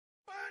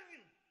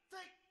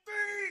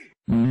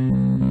Hello,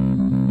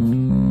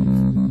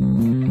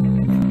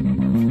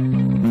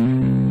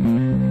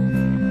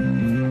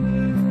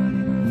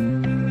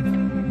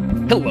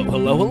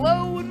 hello,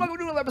 hello, and welcome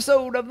to another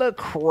episode of the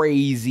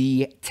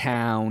Crazy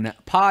Town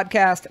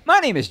Podcast.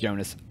 My name is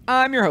Jonas.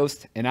 I'm your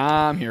host, and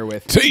I'm here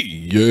with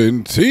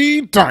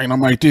TNT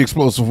Dynamite, the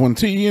explosive one,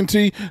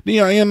 TNT,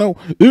 DINOMAGHT.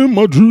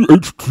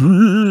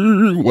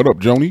 What up,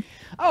 Joni?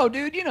 Oh,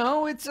 dude, you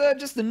know, it's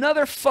just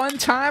another fun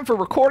time for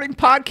recording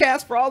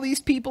podcasts for all these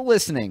people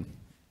listening.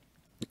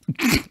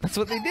 That's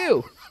what they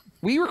do.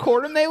 We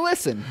record them, they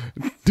listen.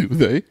 Do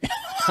they?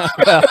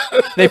 Well,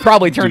 they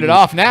probably turned it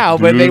off now,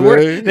 but they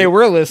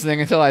were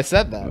listening until I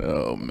said that.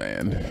 Oh,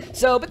 man.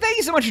 So, but thank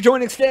you so much for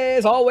joining us today,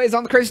 as always,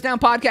 on the Crazy Town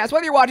Podcast.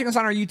 Whether you're watching us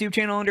on our YouTube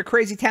channel under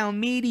Crazy Town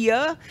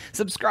Media,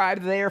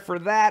 subscribe there for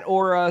that,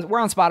 or we're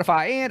on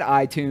Spotify and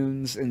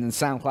iTunes and then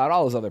SoundCloud,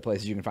 all those other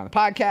places you can find the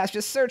podcast.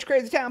 Just search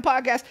Crazy Town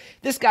Podcast.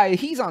 This guy,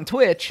 he's on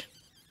Twitch.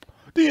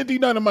 TNT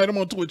Dynamite, I'm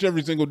on Twitch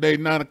every single day,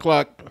 9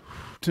 o'clock.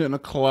 10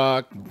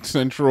 o'clock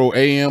Central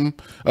AM,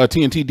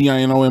 TNT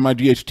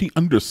DINOMAGHT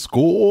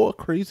 _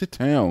 Crazy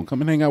Town.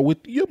 Come and hang out with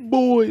your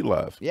boy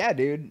live. Yeah,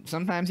 dude.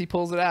 Sometimes he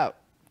pulls it out.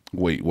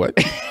 Wait, what?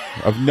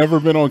 I've never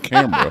been on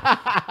camera.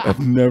 I've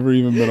never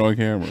even been on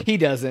camera. He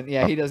doesn't.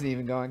 Yeah, he doesn't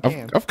even go on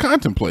cam. I've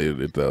contemplated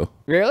it though.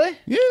 Really?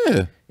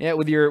 Yeah. Yeah,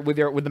 with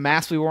the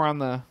mask we wore on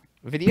the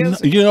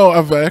videos? You know,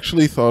 I've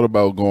actually thought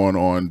about going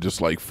on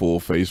just like full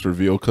face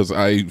reveal because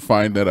I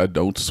find that I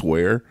don't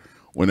swear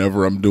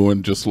whenever I'm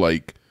doing just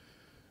like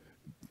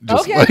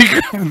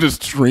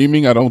just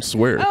streaming. I don't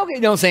swear.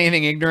 Okay, don't say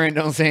anything ignorant.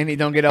 Don't say anything.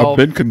 Don't get all. I've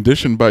been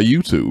conditioned by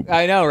YouTube.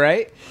 I know,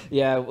 right?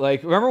 Yeah,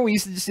 like remember when we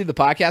used to just do the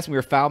podcast and we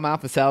were foul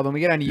mouthed as hell. Then we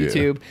get on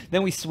YouTube,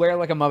 then we swear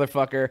like a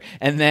motherfucker,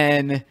 and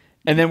then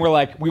we're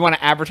like, we want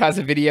to advertise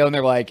a video, and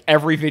they're like,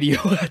 every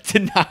video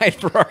denied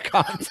for our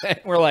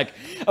content. We're like,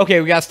 okay,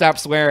 we gotta stop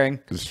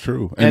swearing. It's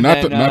true, and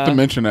not to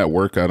mention at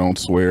work, I don't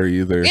swear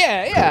either.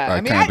 Yeah.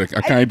 I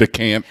kind of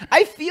can't.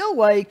 I feel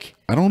like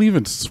I don't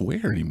even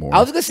swear anymore. I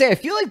was gonna say, I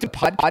feel like the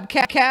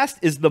podcast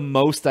is the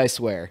most I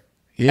swear.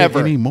 Yeah, ever.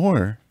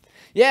 Anymore.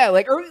 Yeah,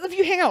 like, or if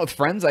you hang out with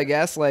friends, I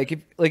guess, like, if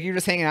you're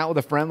just hanging out with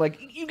a friend, like,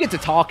 you get to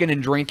talking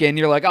and drinking,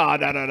 you're like, oh,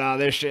 no,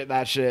 this shit,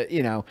 that shit,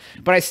 you know,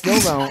 but I still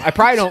don't, I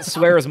probably don't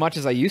swear as much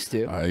as I used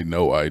to. I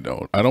know I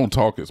don't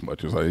talk as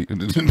much as I,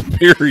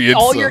 period.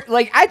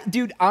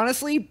 Dude,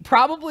 honestly,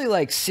 probably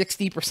like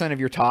 60% of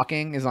your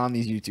talking is on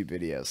these YouTube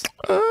videos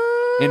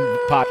and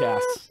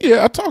podcasts.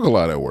 Yeah, I talk a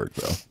lot at work,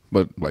 though,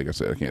 but like I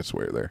said, I can't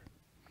swear there.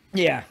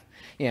 Yeah.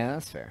 Yeah,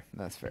 that's fair.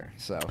 That's fair.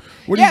 So,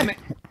 what do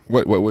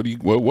you,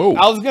 whoa.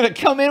 I was going to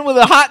come in with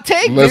a hot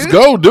take, Let's dude.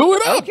 go. Do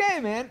it up. Okay,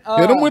 man.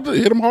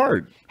 Hit them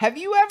hard. Have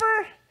you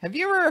ever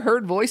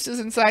heard voices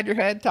inside your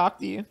head talk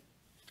to you?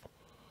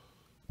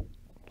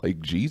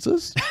 Like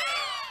Jesus?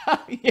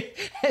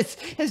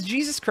 Has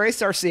Jesus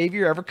Christ, our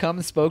Savior, ever come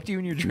and spoke to you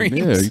in your dreams?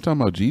 Yeah, you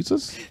talking about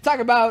Jesus? Talk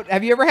about,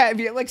 have you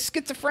like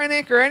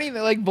schizophrenic or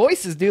anything, like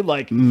voices, dude,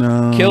 like,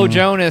 no. Kill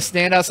Jonas,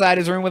 stand outside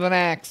his room with an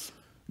axe.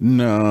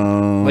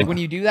 No. Like when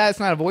you do that, it's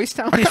not a voice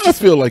tone. I kind of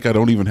feel like I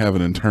don't even have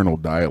an internal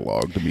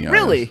dialogue, to be honest.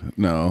 Really?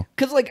 No.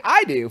 Because like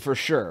I do, for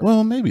sure.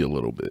 Well, maybe a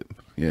little bit.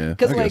 Yeah.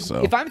 Because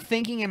like if I'm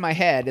thinking in my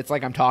head, it's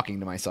like I'm talking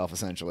to myself,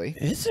 essentially.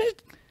 Is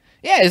it?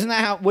 Yeah, isn't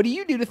that how, what do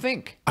you do to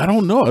think? I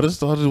don't know. I just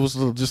thought it was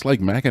just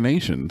like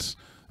machinations.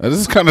 I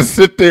just kind of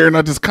sit there and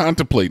I just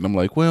contemplate. And I'm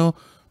like, well,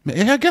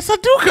 I guess I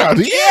do kind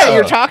of. Yeah,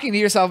 you're talking to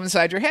yourself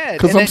inside your head.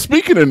 Because I'm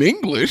speaking in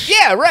English.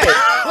 Yeah, right.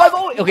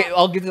 Well, okay,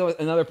 I'll get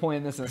to another point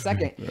in this in a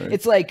second. Right.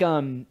 It's like,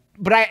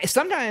 but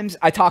sometimes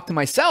I talk to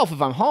myself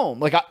if I'm home.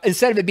 Like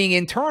instead of it being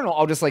internal,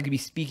 I'll just like be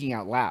speaking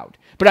out loud.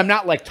 But I'm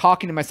not like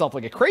talking to myself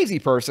like a crazy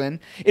person.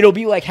 It'll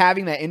be like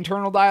having that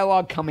internal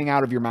dialogue coming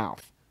out of your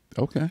mouth.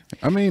 Okay.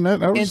 I mean, I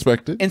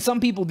respect it. And some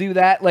people do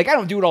that. Like, I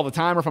don't do it all the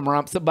time, or if I'm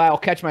around, but I'll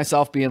catch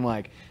myself being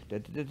like,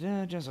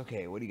 just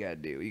okay, what do you got to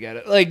do? You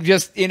got to, like,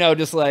 just, you know,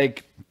 just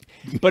like,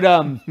 but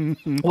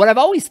what I've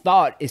always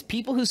thought is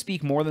people who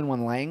speak more than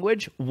one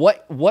language,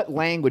 what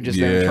language is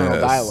their internal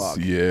dialogue?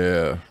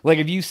 Yeah. Like,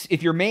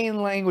 if your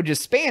main language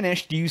is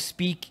Spanish, do you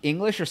speak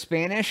English or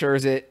Spanish, or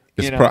is it,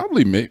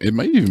 it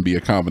may even be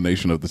a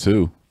combination of the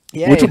two.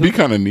 Yeah, which would be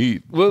kind of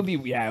neat. It would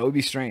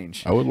be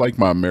strange. I would like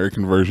my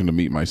American version to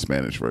meet my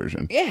Spanish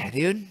version. Yeah,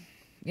 dude.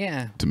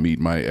 Yeah. To meet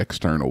my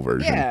external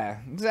version. Yeah,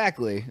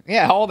 exactly.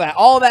 Yeah, all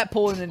that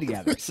pulling in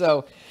together.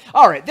 So,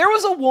 all right, there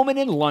was a woman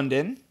in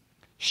London.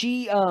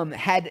 She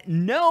had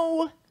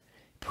no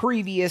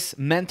previous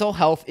mental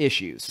health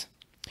issues.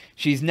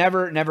 She's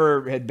never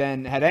had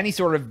any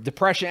sort of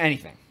depression,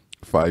 anything.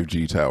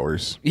 5G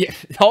towers. Yeah,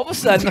 all of a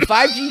sudden the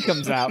 5G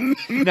comes out.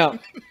 No.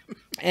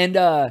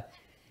 And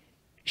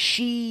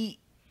she,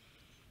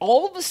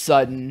 all of a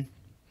sudden,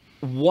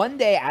 one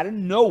day out of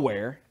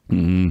nowhere,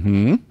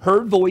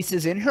 heard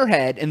voices in her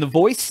head, and the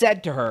voice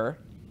said to her,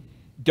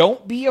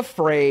 "Don't be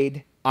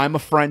afraid, I'm a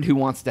friend who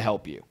wants to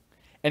help you."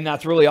 And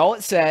that's really all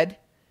it said,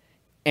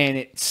 and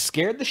it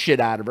scared the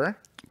shit out of her.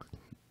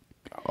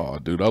 Oh,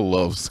 dude, I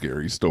love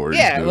scary stories.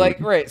 Yeah, dude. like,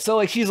 right. So,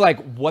 like, she's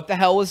like, what the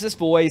hell is this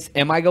voice?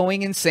 Am I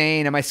going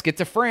insane? Am I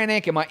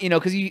schizophrenic? Am I,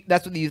 because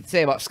that's what you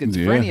say about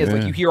schizophrenia is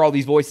like you hear all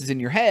these voices in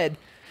your head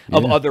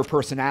of other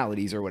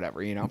personalities or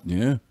whatever,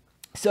 Yeah.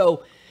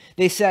 So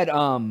they said,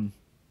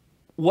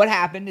 what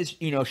happened is,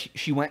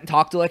 she went and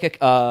talked to like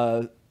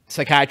a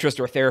psychiatrist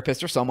or a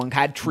therapist or someone,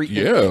 had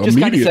treatment. Yeah, just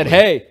kind of said,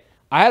 hey,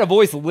 I had a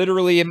voice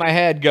literally in my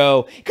head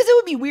go, because it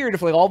would be weird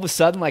if like all of a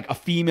sudden like a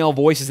female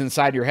voice is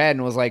inside your head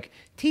and was like,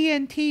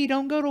 TNT,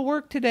 don't go to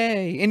work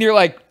today. And you're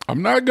like,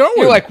 I'm not going.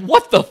 You're like,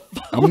 what the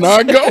fuck? I'm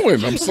not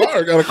going. I'm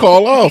sorry. I got to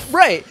call off.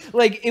 Right.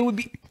 Like it would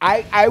be,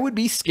 I would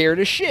be scared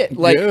as shit.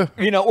 Like,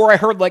 or I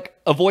heard like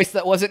a voice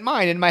that wasn't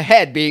mine in my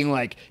head being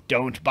like,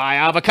 don't buy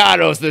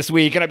avocados this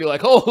week. And I'd be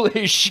like,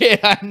 holy shit,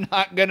 I'm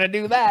not going to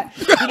do that.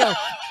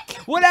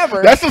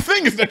 Whatever. That's the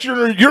thing is that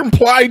you're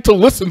implied to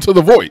listen to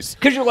the voice.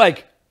 Because you're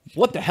like,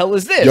 what the hell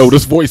is this? Yo,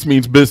 this voice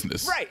means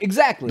business. Right,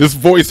 exactly. This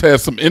voice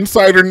has some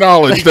insider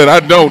knowledge that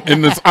I don't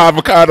in this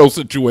avocado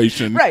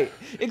situation. Right,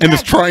 exactly. And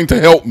it's trying to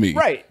help me.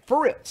 Right,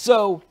 for real.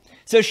 So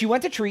she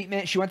went to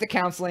treatment. She went to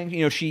counseling.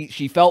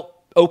 She felt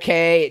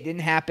okay. It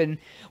didn't happen,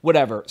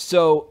 whatever.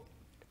 So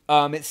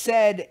it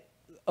said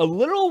a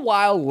little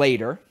while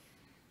later,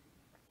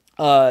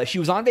 she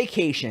was on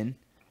vacation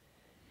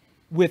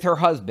with her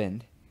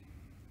husband,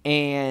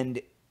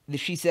 and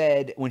she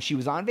said when she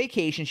was on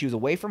vacation, she was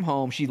away from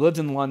home. She lives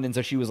in London,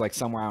 so she was like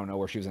somewhere, I don't know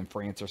where she was, in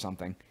France or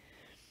something.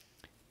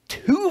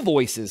 2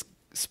 voices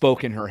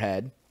spoke in her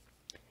head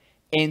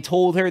and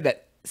told her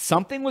that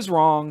something was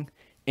wrong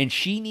and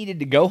she needed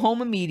to go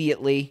home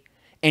immediately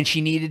and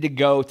she needed to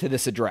go to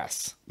this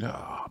address.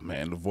 Oh,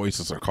 man, the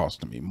voices are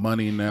costing me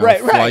money now.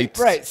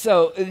 Right.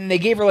 So and they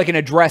gave her like an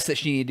address that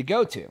she needed to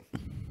go to.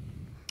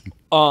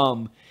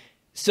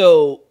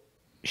 So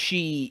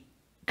she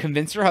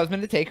convinced her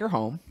husband to take her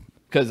home,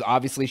 because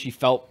obviously she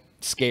felt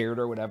scared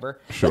or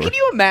whatever. Sure. But can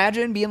you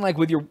imagine being like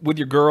with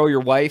your girl, your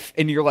wife,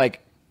 and you're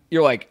like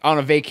on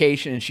a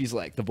vacation, and she's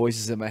like, the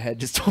voices in my head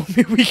just told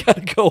me we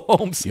gotta go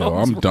home. Yo,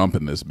 I'm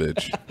dumping this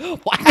bitch. Wow.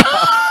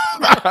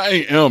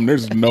 I am.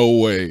 There's no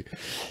way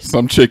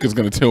some chick is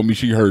gonna tell me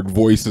she heard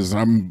voices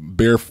and I'm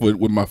barefoot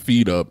with my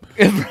feet up.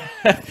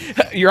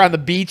 You're on the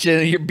beach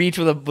and you're beach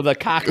with a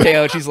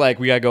cocktail. And she's like,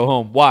 we gotta go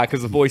home. Why?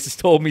 Because the voices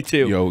told me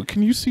to. Yo,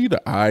 can you see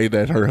the eye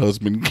that her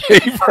husband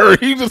gave her?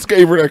 He just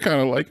gave her that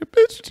kind of like,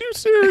 bitch, you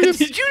serious?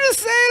 Did you just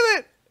say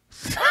that?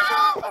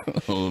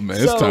 Oh man,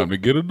 it's time to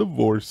get a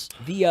divorce.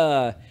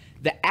 The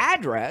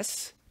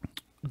address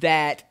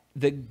that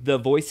the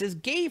voices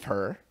gave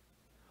her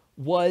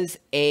was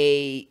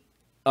a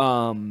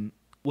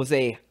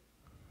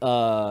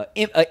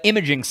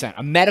imaging center,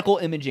 a medical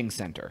imaging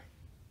center.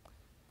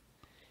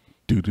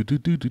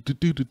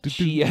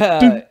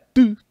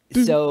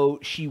 So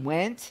she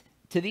went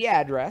to the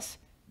address,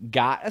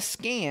 got a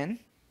scan,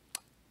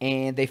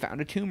 and they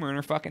found a tumor in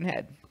her fucking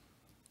head.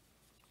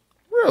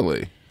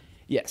 Really?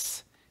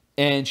 Yes.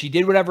 And she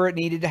did whatever it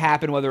needed to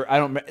happen.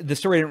 The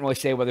story didn't really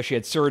say whether she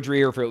had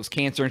surgery or if it was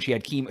cancer, and she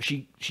had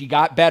chemo. She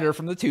got better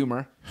from the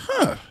tumor.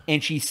 Huh.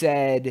 And she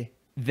said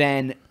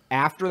then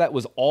after that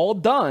was all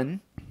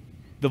done,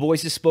 the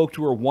voices spoke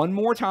to her one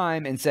more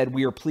time and said,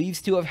 "We are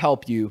pleased to have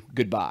helped you.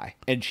 Goodbye."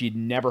 And she'd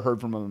never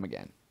heard from them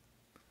again.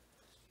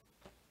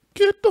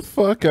 Get the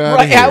fuck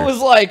out of here. I was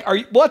like,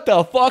 what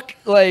the fuck?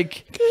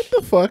 Like, get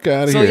the fuck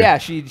out of here. So yeah,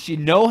 she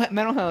no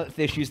mental health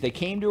issues. They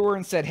came to her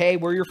and said, hey,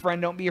 we're your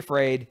friend, don't be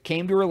afraid.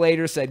 Came to her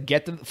later, said,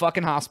 get to the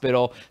fucking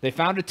hospital. They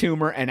found a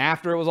tumor, and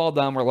after it was all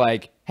done, we're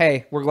like,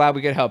 hey, we're glad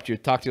we could help you.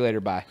 Talk to you later,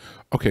 bye.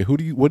 Okay,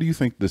 what do you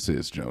think this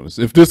is, Jonas?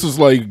 If this is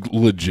like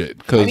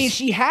legit, I mean,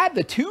 she had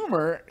the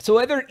tumor, so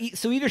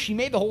either she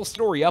made the whole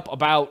story up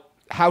about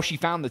how she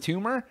found the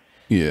tumor.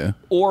 Yeah.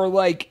 Or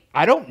like,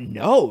 I don't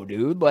know,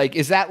 dude. Like,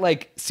 is that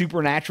like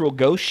supernatural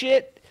ghost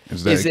shit?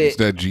 Is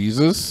that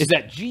Jesus? Is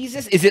that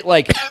Jesus? Is it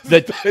like is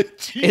it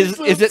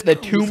the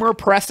tumor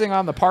pressing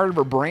on the part of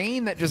her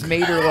brain that just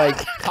made her like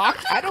talk?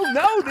 I don't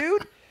know,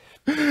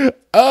 dude.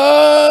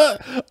 All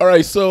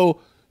right, so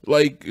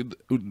like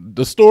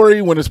the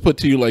story when it's put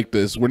to you like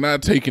this, we're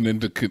not taking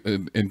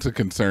into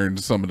concern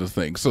some of the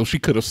things. So she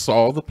could have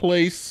saw the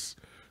place.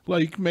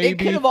 Like maybe it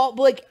could have all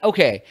like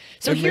okay.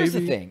 So here's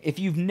the thing: if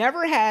you've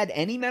never had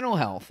any mental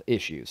health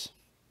issues,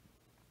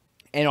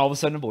 and all of a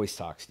sudden a voice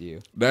talks to you,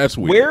 that's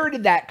weird. Where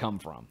did that come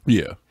from?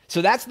 Yeah.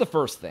 So that's the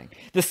first thing.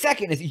 The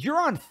second is you're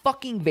on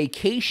fucking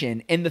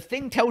vacation, and the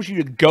thing tells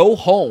you to go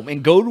home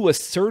and go to a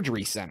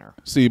surgery center.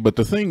 See, but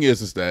the thing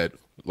is that,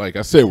 like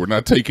I said, we're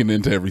not taking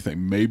into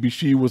everything. Maybe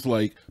she was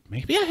like,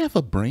 maybe I have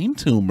a brain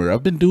tumor.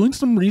 I've been doing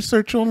some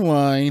research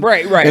online.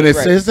 Right. And it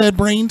says that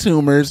brain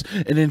tumors.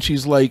 And then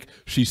she's like,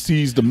 she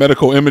sees the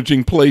medical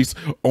imaging place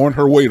on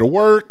her way to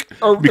work.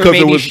 Or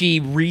maybe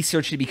she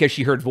researched it because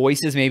she heard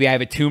voices. Maybe I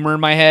have a tumor in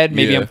my head.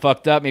 Maybe I'm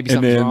fucked up. Maybe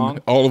something's wrong.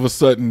 All of a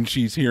sudden,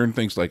 she's hearing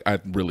things like, I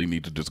really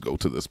need to just go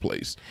to this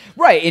place.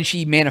 Right. And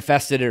she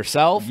manifested it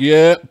herself.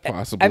 Yeah,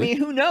 possibly. I mean,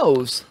 who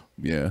knows?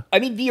 Yeah. I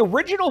mean, the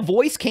original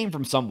voice came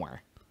from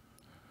somewhere.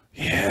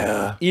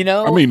 Yeah. You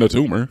know? I mean, a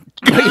tumor.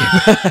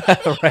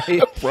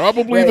 Right.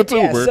 Probably the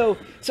tumor. Yeah,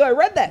 So I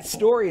read that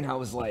story and I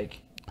was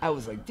like,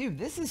 dude,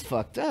 this is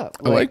fucked up.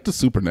 I like the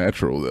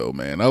supernatural though,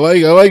 man. I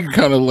like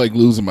kind of like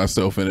losing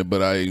myself in it,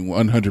 but I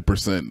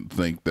 100%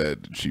 think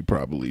that she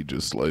probably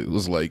just like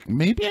was like,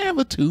 maybe I have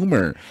a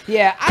tumor.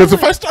 Yeah, because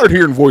if I start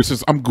hearing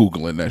voices, I'm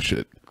Googling that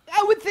shit.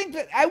 I would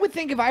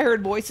think if I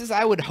heard voices,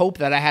 I would hope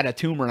that I had a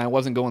tumor and I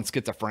wasn't going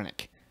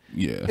schizophrenic.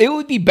 Yeah, it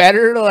would be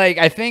better to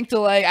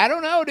I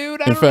don't know,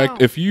 dude. In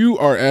fact, if you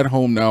are at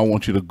home now, I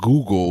want you to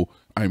Google,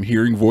 I'm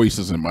hearing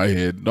voices in my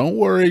head. Don't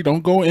worry,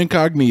 don't go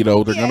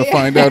incognito. They're gonna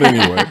find out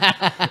anyway,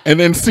 and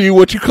then see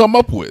what you come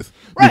up with.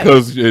 Right.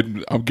 Because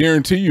I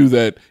guarantee you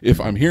that if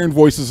I'm hearing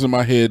voices in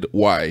my head,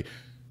 why?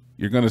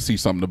 You're gonna see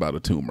something about a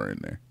tumor in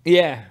there.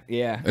 Yeah.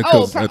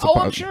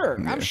 I'm sure.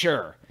 Yeah. I'm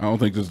sure. I don't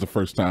think this is the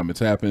first time it's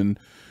happened.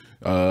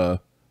 But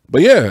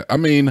yeah, I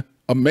mean,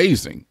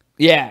 amazing.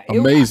 Yeah,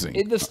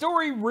 amazing. The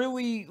story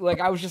really,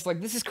 I was just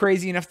like, this is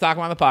crazy enough to talk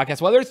about on the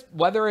podcast.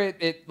 Whether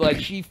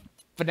it she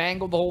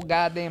finangled the whole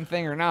goddamn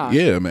thing or not.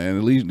 Yeah, man.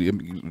 At least,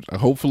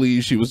 hopefully,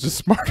 she was just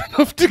smart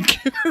enough to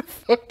get her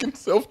fucking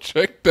self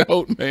checked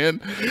out,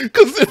 man.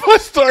 Because if I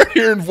start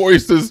hearing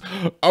voices,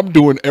 I'm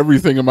doing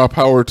everything in my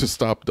power to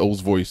stop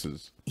those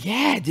voices.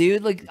 Yeah,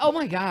 dude. Oh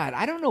my god,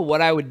 I don't know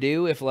what I would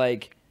do if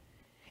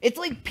it's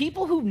like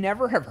people who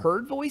never have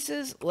heard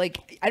voices.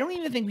 I don't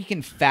even think we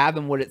can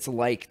fathom what it's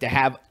like to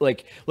have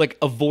like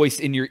a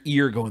voice in your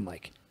ear going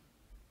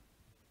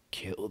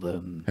kill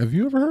them. Have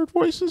you ever heard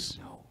voices?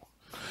 No.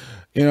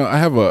 You know, I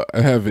have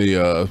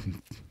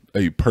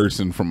a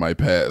person from my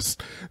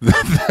past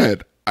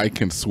that I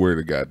can swear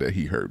to God that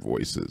he heard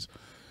voices,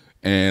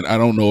 and I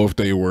don't know if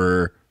they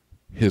were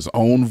his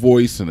own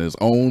voice in his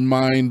own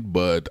mind,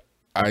 but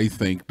I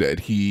think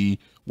that he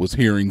was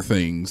hearing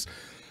things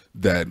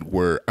that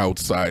were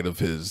outside of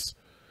his,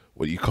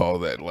 what do you call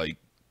that,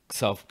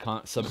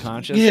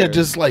 subconscious? Yeah,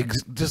 just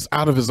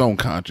out of his own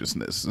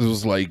consciousness. It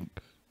was like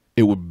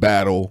it would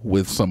battle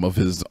with some of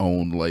his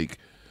own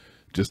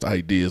just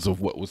ideas of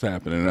what was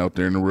happening out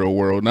there in the real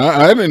world. Now,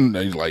 I didn't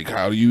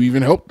how do you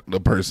even help a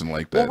person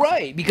like that? Well,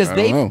 right, because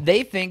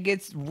they think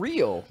it's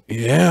real.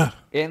 Yeah,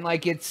 and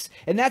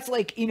that's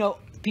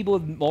people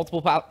with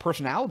multiple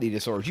personality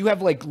disorders. You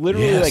have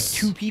literally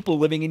two people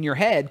living in your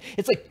head.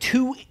 It's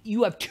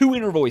you have two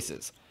inner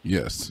voices.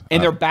 Yes.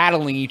 And they're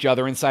battling each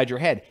other inside your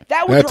head.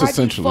 That would drive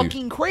me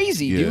fucking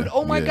crazy, dude.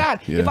 Oh my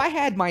God. Yeah. If I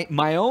had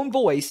my own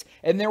voice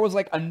and there was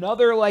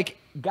another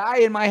guy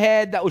in my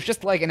head that was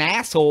just an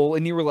asshole,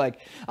 and you were like,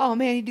 oh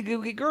man, I need to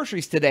go get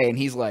groceries today, and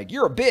he's like,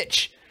 you're a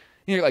bitch.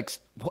 And you're like,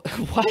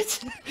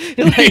 what?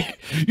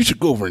 You should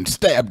go over and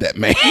stab that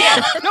man.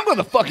 Yeah, don't go to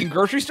the fucking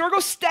grocery store.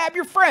 Go stab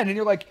your friend. And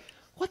you're like,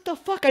 what the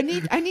fuck? I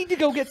need to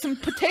go get some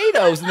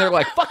potatoes. And they're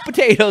like, fuck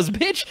potatoes,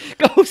 bitch.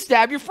 Go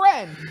stab your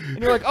friend. And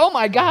you're like, oh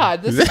my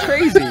God, this is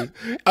crazy.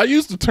 I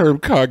use the term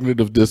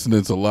cognitive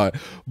dissonance a lot,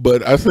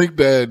 but I think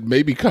that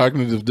maybe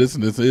cognitive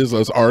dissonance is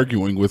us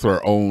arguing with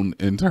our own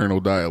internal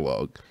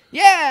dialogue.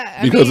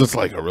 Yeah. Because it's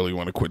I really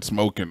want to quit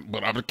smoking,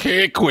 but I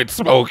can't quit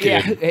smoking.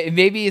 Yeah.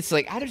 Maybe it's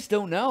I just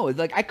don't know.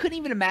 I couldn't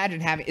even imagine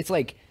having,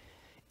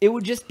 it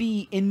would just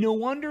be, and no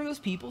wonder those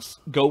people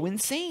go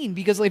insane,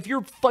 because if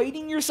you're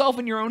fighting yourself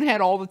in your own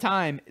head all the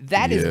time,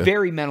 that is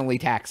very mentally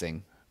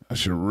taxing. I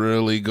should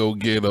really go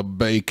get a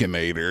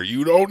Baconator.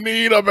 You don't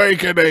need a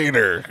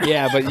Baconator.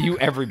 Yeah, but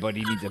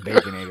everybody needs a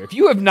Baconator. If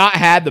you have not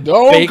had the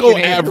Don't go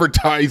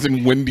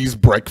advertising Wendy's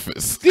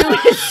breakfast. Dude,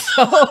 it's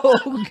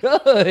so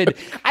good.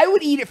 I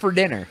would eat it for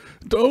dinner.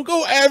 Don't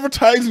go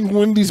advertising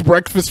Wendy's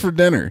breakfast for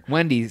dinner.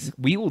 Wendy's,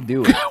 we will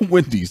do it.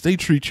 Wendy's, they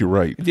treat you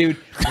right, dude.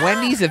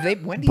 Wendy's,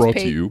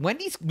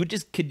 Wendy's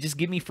could just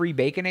give me free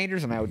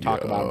Baconators, and I would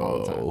talk about them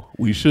all the time.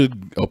 We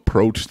should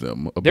approach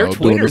them about their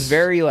Twitter's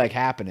very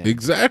happening.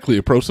 Exactly,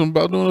 approach them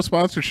about doing a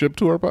sponsorship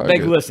to our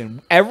podcast.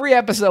 Listen, every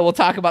episode we'll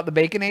talk about the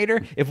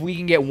Baconator if we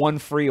can get one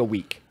free a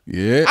week.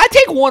 Yeah, I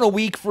take one a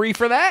week free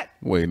for that.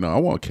 Wait, no, I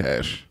want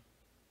cash.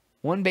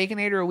 One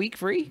Baconator a week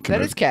free?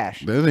 That is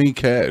cash. That ain't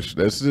cash.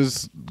 That's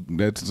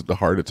the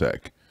heart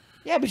attack.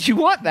 Yeah, but you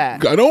want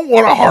that. I don't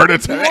want a heart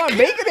attack. You want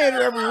Baconator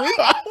every week?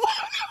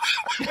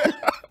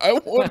 I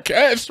want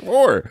cash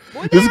more.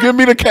 Just give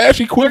me the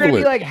cash equivalent.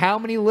 You're going to be how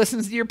many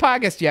listens to your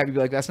podcast do you have? You'd be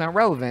like, that's not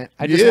relevant.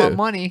 I just want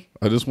money.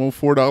 I just want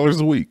 $4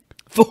 a week.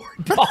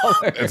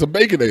 $4? That's a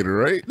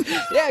Baconator, right?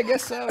 Yeah, I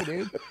guess so,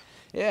 dude.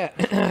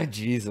 Yeah.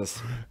 Jesus.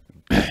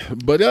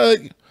 But,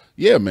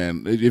 yeah,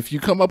 man, if you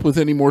come up with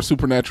any more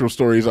supernatural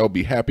stories, I'll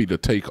be happy to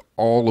take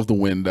all of the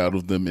wind out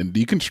of them and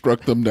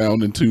deconstruct them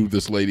down into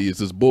this lady is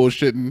just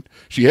bullshitting.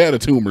 She had a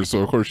tumor, so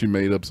of course she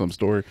made up some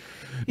story.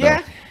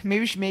 Yeah,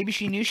 maybe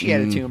she knew she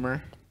had a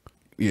tumor.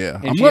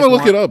 Yeah, I'm going to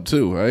look it up,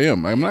 too. I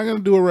am. I'm not going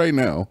to do it right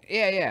now.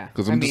 Yeah.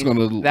 Because I'm just going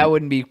to... That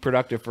wouldn't be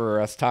productive for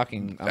us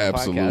talking on the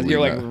podcast.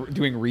 You're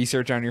doing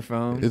research on your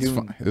phone.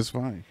 It's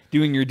fine.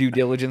 Doing your due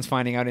diligence,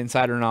 finding out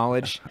insider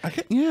knowledge.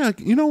 Yeah,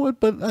 you know what?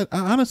 But I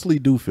honestly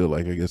do feel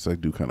I guess I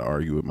do kind of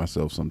argue with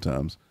myself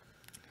sometimes.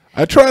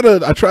 I try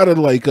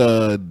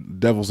to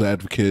devil's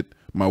advocate,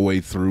 my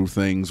way through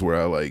things where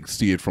I like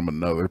see it from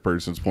another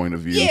person's point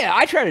of view. Yeah,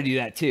 I try to do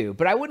that too,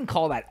 but I wouldn't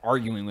call that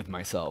arguing with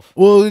myself.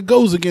 Well, it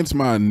goes against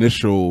my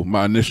initial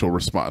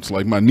response,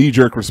 like my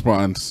knee-jerk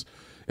response,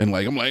 and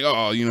like I'm like,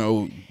 oh, you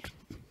know.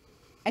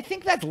 I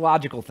think that's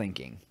logical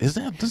thinking. Is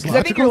that just because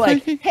I think you're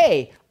thinking? like,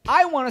 hey,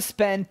 I want to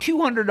spend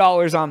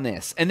 $200 on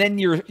this, and then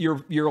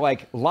your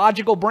like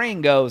logical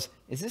brain goes,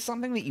 is this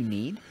something that you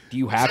need? Do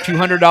you have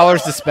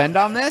 $200 to spend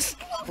on this?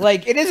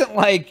 Like it isn't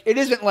like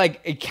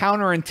a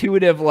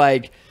counterintuitive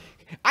like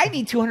I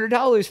need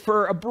 $200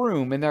 for a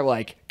broom, and they're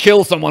like,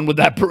 kill someone with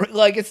that broom.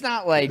 Like it's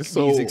not like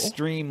these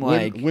extreme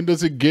like. When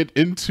does it get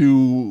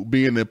into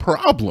being a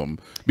problem?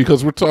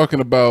 Because we're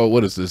talking about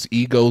what is this,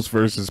 egos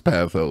versus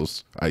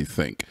pathos? I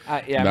think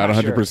yeah, not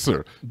 100%.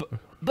 Sure.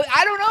 But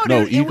I don't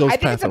know, dude. Egos, I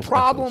think pathos, it's a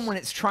problem pathos. when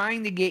it's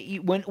trying to get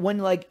you when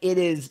like it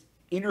is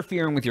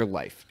interfering with your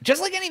life,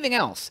 just like anything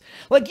else.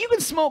 Like you can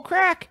smoke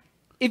crack.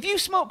 If you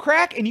smoke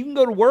crack and you can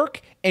go to work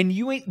and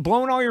you ain't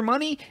blowing all your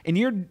money and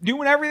you're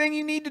doing everything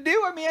you need to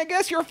do, I mean, I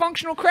guess you're a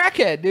functional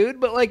crackhead, dude.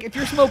 But like if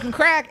you're smoking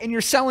crack and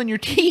you're selling your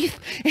teeth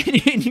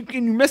and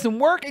you're missing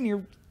work and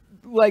you're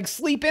like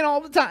sleeping all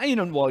the time, you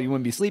know, well, you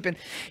wouldn't be sleeping.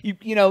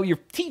 You know, your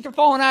teeth are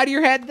falling out of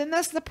your head, then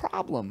that's the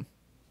problem.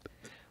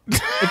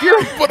 If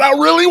you're, but I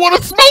really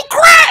want to smoke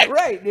crack,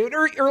 right, dude?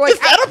 Or like, is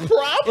that a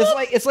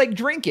problem? It's like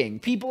drinking.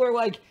 People are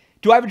like,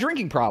 do I have a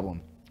drinking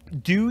problem?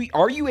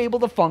 Are you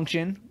able to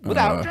function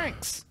without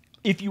drinks?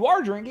 If you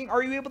are drinking,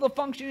 are you able to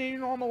function in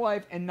your normal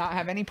life and not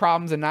have any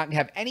problems and not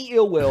have any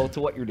ill will to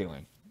what you're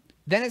doing?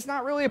 Then it's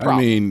not really a problem.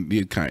 I mean,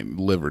 you kind of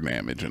liver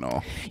damage and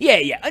all. Yeah,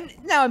 yeah. And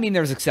now, I mean,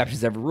 there's exceptions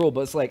to every rule,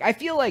 but it's like I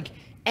feel like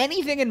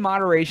anything in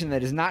moderation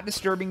that is not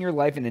disturbing your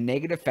life in a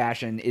negative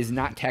fashion is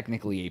not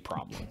technically a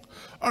problem.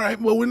 All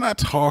right. Well, we're not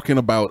talking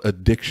about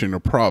addiction or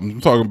problems. I'm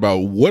talking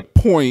about what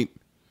point.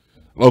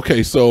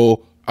 Okay,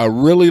 so I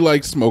really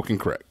like smoking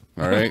crack.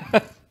 All right.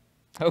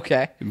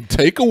 Okay.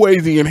 Take away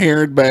the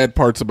inherent bad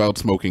parts about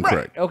smoking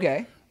crack.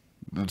 Okay.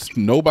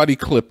 Nobody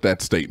clip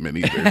that statement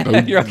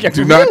either. You're okay.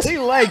 Do really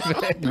like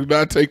that. Do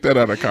not take that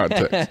out of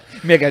context.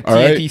 Make a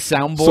TNT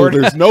soundboard. So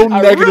there's no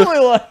negative. I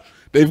really like.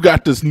 They've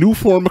got this new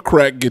form of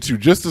crack, gets you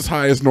just as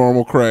high as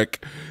normal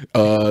crack,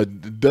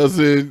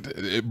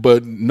 doesn't,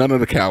 but none of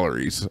the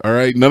calories. All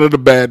right, none of the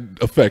bad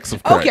effects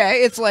of crack.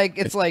 Okay, it's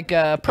like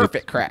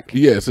perfect crack.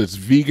 Yes, it's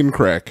vegan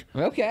crack.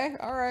 Okay,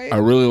 all right. I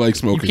really like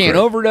smoking. You can't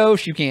crack.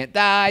 overdose. You can't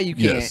die. You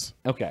can't. Yes.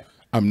 Okay.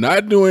 I'm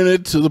not doing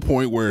it to the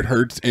point where it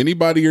hurts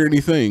anybody or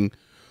anything,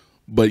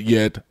 but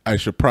yet I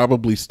should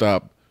probably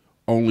stop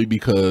only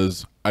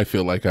because I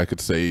feel like I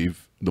could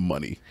save the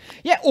money.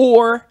 Yeah,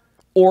 or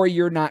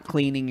you're not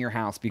cleaning your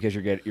house because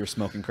you're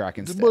smoking crack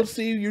instead. But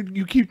see,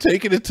 you keep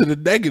taking it to the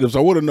negatives.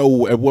 I want to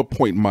know at what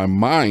point in my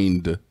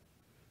mind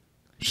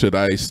should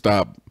I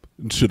stop?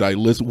 Should I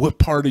listen? What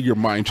part of your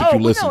mind should you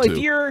listen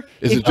to?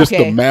 Is it just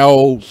the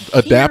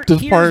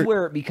maladaptive part? Here's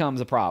where it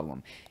becomes a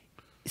problem.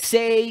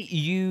 Say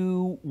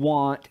you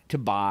want to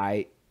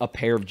buy a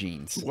pair of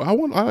jeans. Well,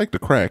 I like the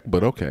crack,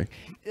 but okay.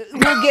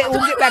 We'll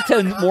get back to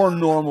a more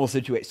normal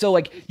situation. So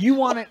like you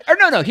want to, or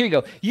no, here you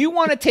go. You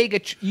want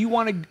to you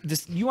want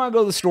to go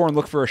to the store and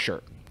look for a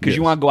shirt because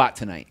you want to go out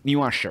tonight and you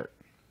want a shirt.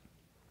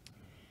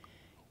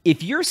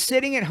 If you're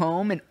sitting at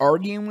home and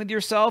arguing with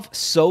yourself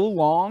so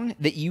long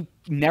that you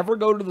never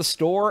go to the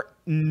store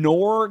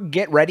nor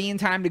get ready in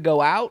time to go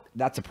out,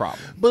 that's a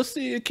problem. But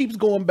see, it keeps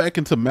going back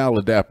into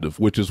maladaptive,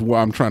 which is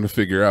why I'm trying to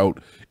figure out,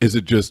 is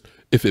it just,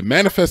 if it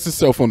manifests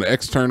itself on the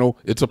external,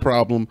 it's a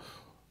problem,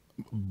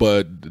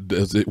 but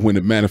does it, when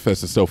it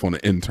manifests itself on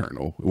the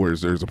internal,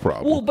 whereas there's a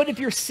problem? Well, but if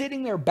you're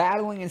sitting there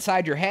battling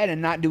inside your head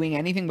and not doing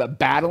anything but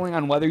battling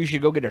on whether you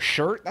should go get a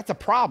shirt, that's a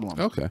problem.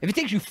 Okay. If it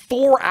takes you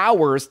 4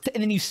 hours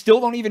and then you still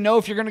don't even know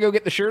if you're going to go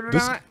get the shirt or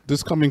not.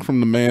 This coming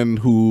from the man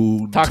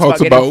who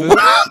talks about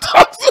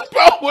talks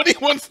about what he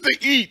wants to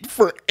eat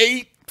for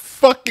 8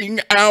 fucking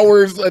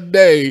hours a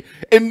day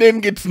and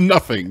then gets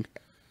nothing.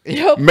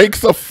 Yep.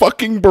 Makes a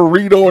fucking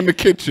burrito in the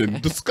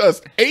kitchen.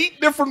 Discussed 8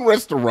 different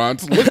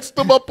restaurants. Looks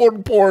them up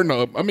on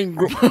Pornhub. I mean,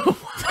 Grubhub.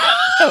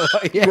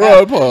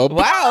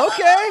 Wow.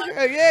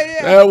 Okay.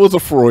 Yeah. That was a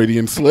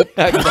Freudian slip.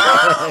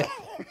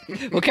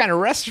 What kind of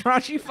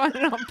restaurants you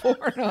finding on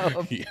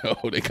Pornhub?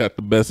 Yo, they got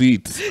the best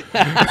eats.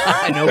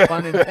 No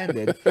pun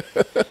intended.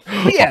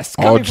 But yes,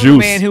 all coming from juice. a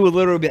man who would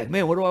literally be like,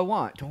 man, what do I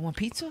want? Do I want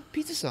pizza?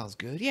 Pizza sounds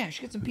good. Yeah, I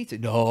should get some pizza.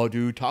 No,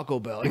 dude, Taco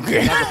Bell.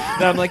 Then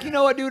I'm like, you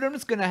know what, dude? I'm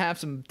just gonna have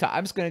some.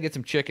 I'm just gonna get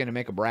some chicken and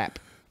make a wrap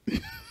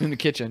in the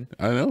kitchen.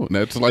 I know. And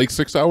that's like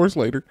 6 hours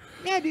later.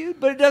 Yeah, dude.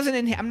 But it doesn't.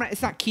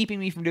 It's not keeping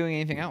me from doing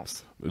anything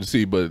else.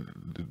 See, but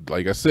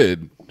like I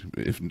said,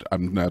 if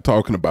I'm not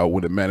talking about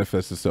when it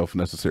manifests itself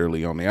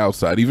necessarily on the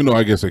outside, even though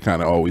I guess it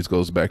kind of always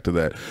goes back to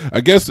that.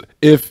 I guess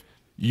if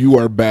you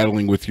are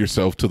battling with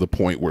yourself to the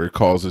point where it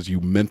causes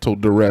you mental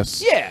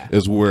duress,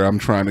 is where I'm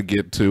trying to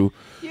get to.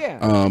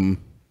 Yeah.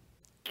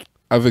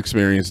 I've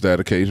experienced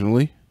that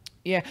occasionally.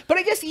 Yeah, but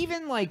I guess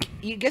even like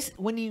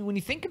when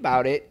you think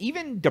about it,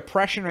 even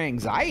depression or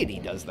anxiety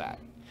does that.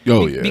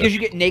 Oh yeah. Because you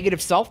get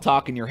negative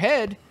self-talk in your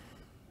head.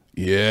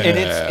 Yeah. And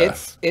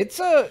it's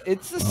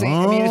the same.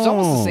 I mean, it's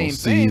almost the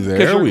same thing.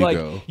 There you're we like,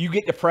 go. you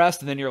get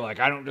depressed, and then you're like,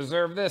 I don't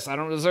deserve this. I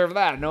don't deserve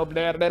that. No,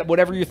 blah, blah, blah,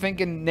 whatever you're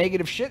thinking,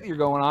 negative shit that you're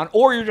going on,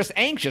 or you're just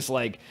anxious.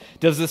 Like,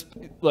 does this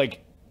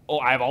like? Oh,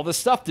 I have all this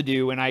stuff to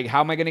do, and how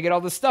am I going to get all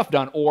this stuff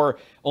done? Or,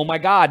 oh my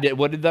God,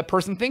 what did that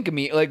person think of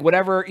me? Like,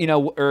 whatever,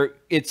 or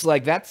it's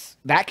like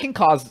that can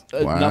cause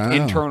enough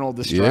internal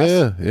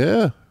distress.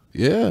 Yeah.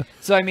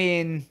 So I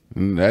mean,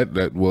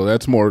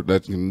 that's more,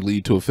 that can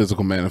lead to a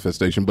physical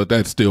manifestation, but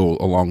that's still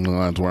along the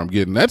lines where I'm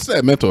getting. That's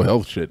that mental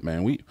health shit,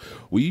 man.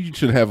 We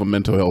should have a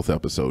mental health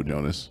episode,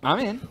 Jonas. I'm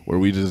in. Where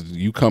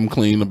you come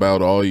clean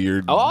about all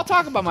your. Oh, I'll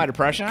talk about my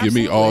depression. Give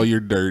me all your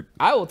dirt.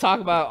 I will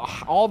talk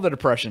about all the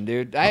depression,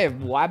 dude. I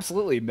will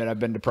absolutely admit I've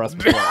been depressed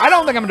before. I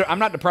don't think I'm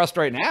not depressed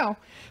right now,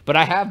 but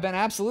I have been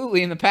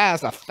absolutely in the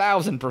past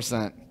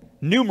 1,000%.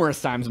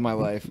 Numerous times in my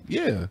life.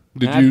 Yeah.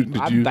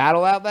 I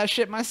battle out that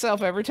shit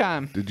myself every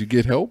time. Did you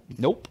get help?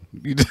 Nope.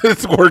 You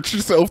just worked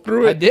yourself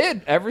through it? I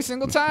did. Every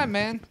single time,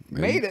 man.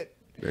 Made it.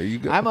 There you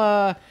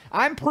go.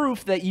 I'm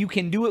proof that you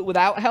can do it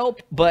without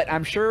help, but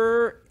I'm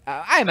sure,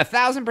 I am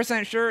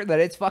 1,000% sure that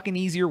it's fucking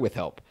easier with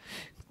help.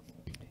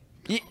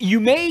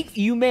 You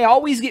may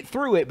always get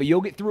through it, but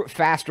you'll get through it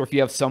faster if you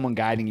have someone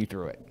guiding you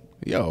through it.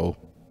 Yo,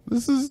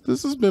 this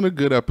has been a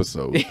good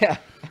episode. Yeah.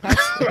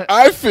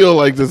 I feel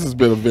like this has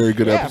been a very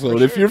good episode.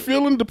 Sure. If you're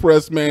feeling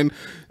depressed, man,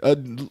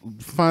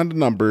 find a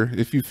number.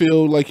 If you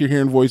feel like you're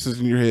hearing voices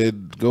in your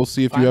head, go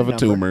see if you have a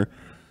tumor.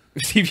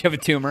 See if you have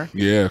a tumor.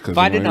 Yeah,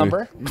 find a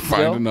number.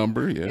 Find a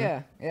number.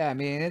 Yeah. Yeah. I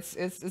mean, it's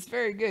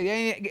very good.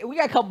 Yeah, we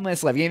got a couple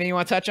minutes left. Anything you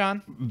want to touch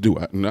on? Do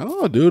I?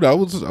 No, dude. I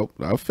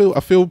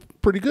feel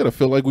pretty good. I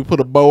feel like we put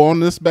a bow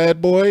on this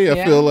bad boy.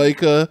 I feel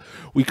like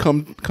we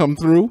come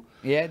through.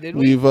 Yeah, did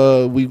we?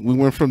 We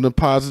went from the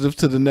positive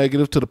to the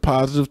negative to the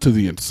positive to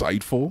the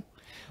insightful.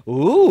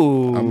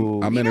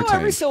 Ooh, I'm entertained.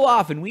 Every so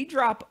often we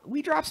drop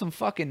some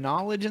fucking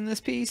knowledge in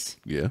this piece.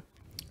 Yeah.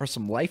 Or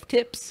some life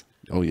tips.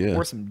 Oh yeah.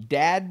 Or some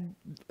dad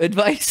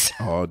advice.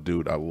 Oh,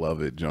 dude, I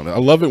love it, Jonah. I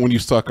love it when you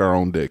suck our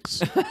own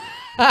dicks.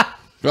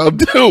 I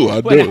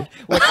do. When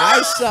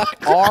I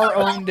suck our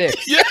own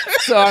dicks. Yeah.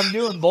 So I'm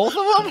doing both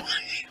of them?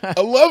 I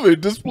love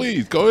it. Just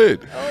please, go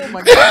ahead. Oh,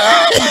 my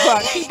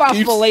God. Keep on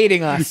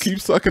filleting us.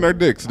 Keep sucking our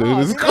dicks, dude.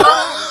 Oh,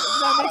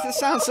 that makes it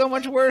sound so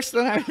much worse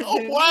than I did.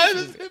 Why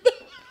does it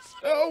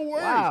so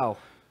worse? Wow.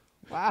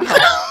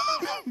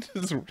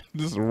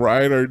 just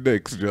ride our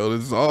dicks, Joe.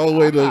 This is all the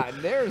way to.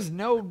 There's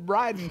no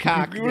riding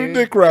cock, dude. We're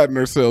dick riding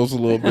ourselves a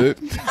little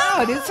bit.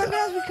 No, dude.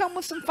 Sometimes we come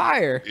with some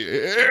fire.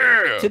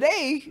 Yeah.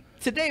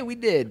 Today we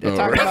did. We're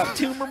talking about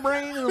tumor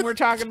brain, and then we're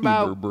talking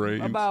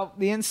about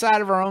the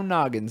inside of our own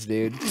noggins,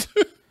 dude.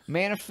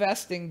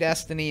 Manifesting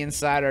destiny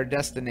inside our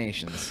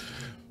destinations.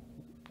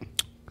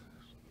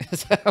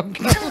 Is that how it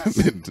goes?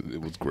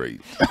 It was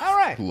great. All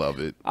right. Love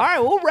it. All right,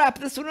 we'll wrap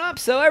this one up.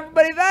 So,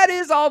 everybody, that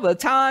is all the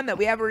time that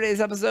we have for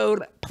today's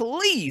episode.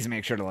 Please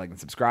make sure to like and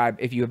subscribe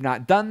if you have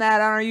not done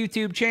that on our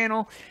YouTube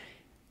channel.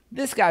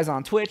 This guy's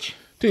on Twitch.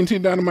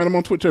 TNT Dynamite. I'm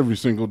on Twitch every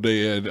single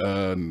day at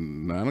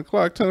 9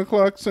 o'clock, 10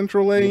 o'clock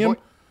Central AM.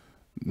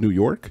 New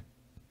York?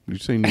 Did you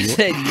say New York? I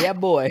said, yeah,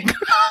 boy.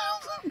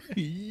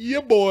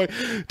 Yeah, boy.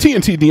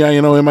 TNT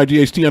DINOMIGHT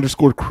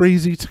 _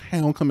 crazy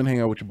town. Come and hang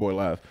out with your boy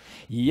live.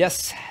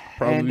 Yes.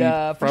 And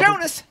for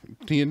Jonas,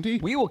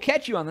 TNT, we will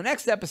catch you on the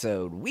next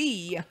episode.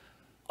 We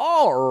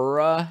are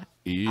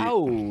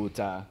out.